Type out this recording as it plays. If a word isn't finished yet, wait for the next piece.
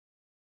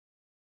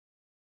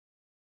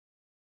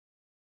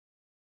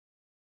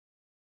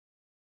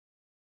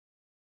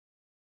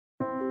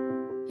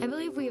I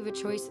believe we have a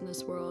choice in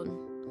this world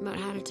about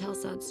how to tell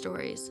sad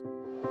stories.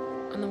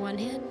 On the one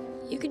hand,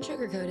 you can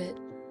sugarcoat it.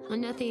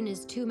 And nothing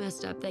is too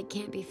messed up that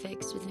can't be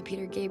fixed with a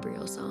Peter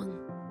Gabriel song.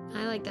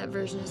 I like that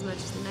version as much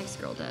as the next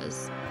girl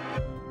does.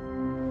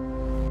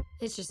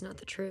 It's just not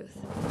the truth.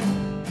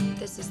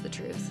 This is the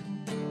truth.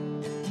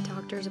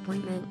 Doctor's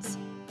appointments,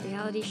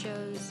 reality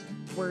shows,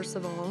 worst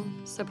of all,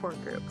 support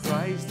groups.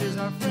 Christ is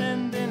our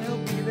friend and he'll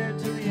be there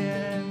to the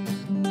end.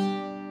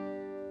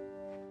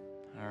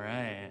 All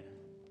right.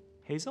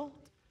 Hazel,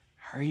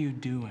 how are you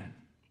doing?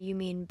 You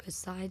mean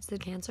besides the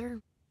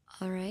cancer?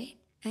 All right,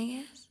 I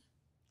guess.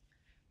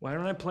 Why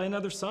don't I play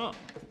another song?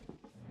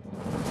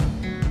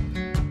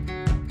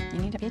 You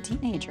need to be a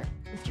teenager.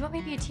 If you want me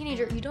to be a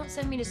teenager, you don't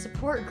send me to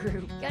support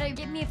group. You gotta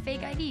give me a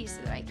fake ID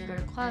so that I can go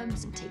to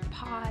clubs and take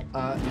pot.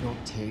 You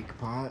don't take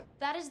pot?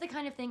 That is the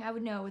kind of thing I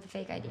would know with a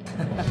fake ID.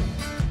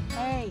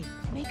 Hey,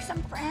 make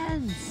some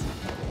friends.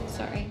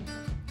 Sorry.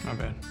 My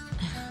bad.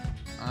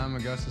 I'm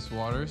Augustus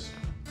Waters.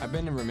 I've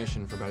been in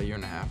remission for about 1.5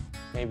 years.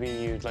 Maybe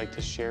you'd like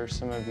to share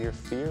some of your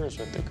fears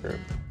with the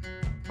group.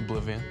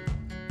 Oblivion.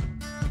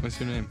 What's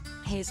your name?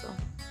 Hazel.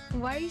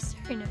 Why are you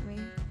staring at me?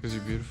 Because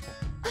you're beautiful.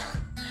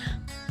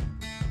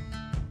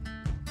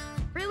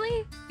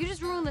 Really? You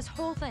just ruined this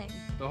whole thing.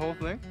 The whole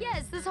thing?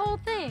 Yes, this whole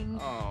thing.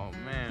 Oh,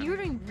 man. You were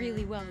doing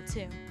really well,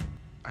 too.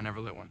 I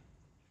never lit one.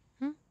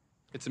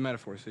 It's a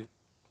metaphor, see?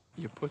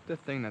 You put the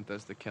thing that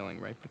does the killing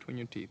right between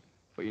your teeth,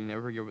 but you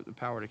never give it the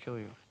power to kill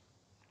you.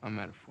 A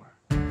metaphor.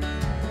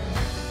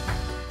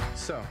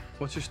 So,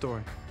 what's your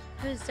story?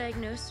 I was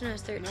diagnosed when I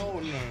was 13.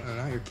 No,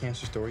 not your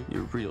cancer story.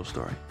 Your real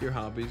story. Your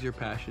hobbies, your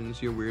passions,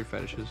 your weird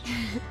fetishes.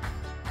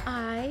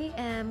 I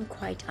am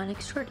quite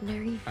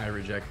unextraordinary. I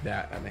reject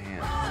that at the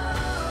hand.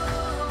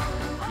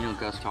 You know,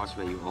 Gus talks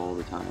about you all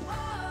the time.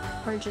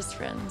 We're just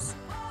friends.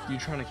 You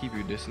trying to keep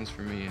your distance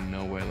from me in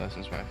no way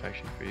lessens my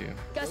affection for you.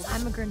 Gus,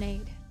 I'm a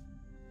grenade.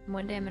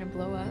 One day I'm gonna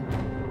blow up,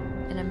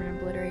 and I'm gonna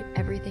obliterate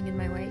everything in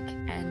my wake,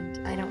 and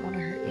I don't want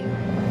to hurt you.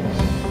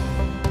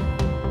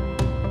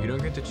 You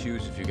don't get to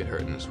choose if you get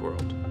hurt in this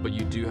world, but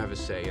you do have a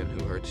say in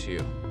who hurts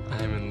you.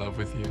 I am in love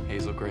with you,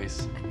 Hazel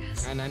Grace.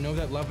 And I know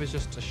that love is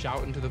just a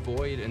shout into the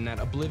void, and that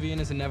oblivion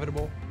is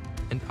inevitable.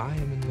 And I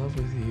am in love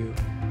with you.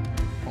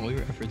 All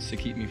your efforts to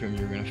keep me from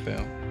you are gonna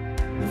fail.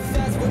 If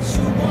that's what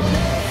you wanted.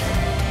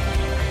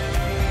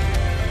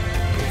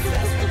 If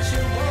that's what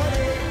you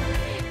wanted.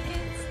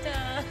 It's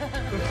done.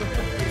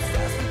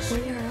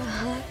 We are a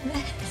hot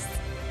mess.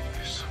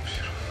 You're so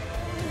beautiful.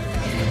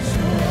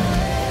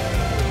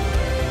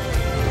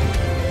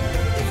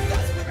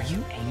 Are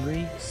you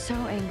angry? So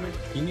angry.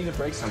 You need to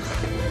break something.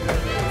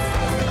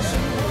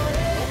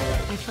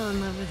 I fell in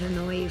love with him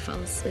the way you fall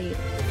asleep.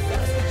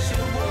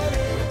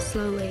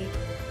 Slowly,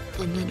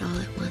 and then all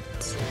at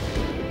once.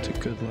 It's a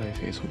good life,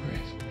 Hazel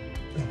Grace.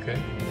 Okay?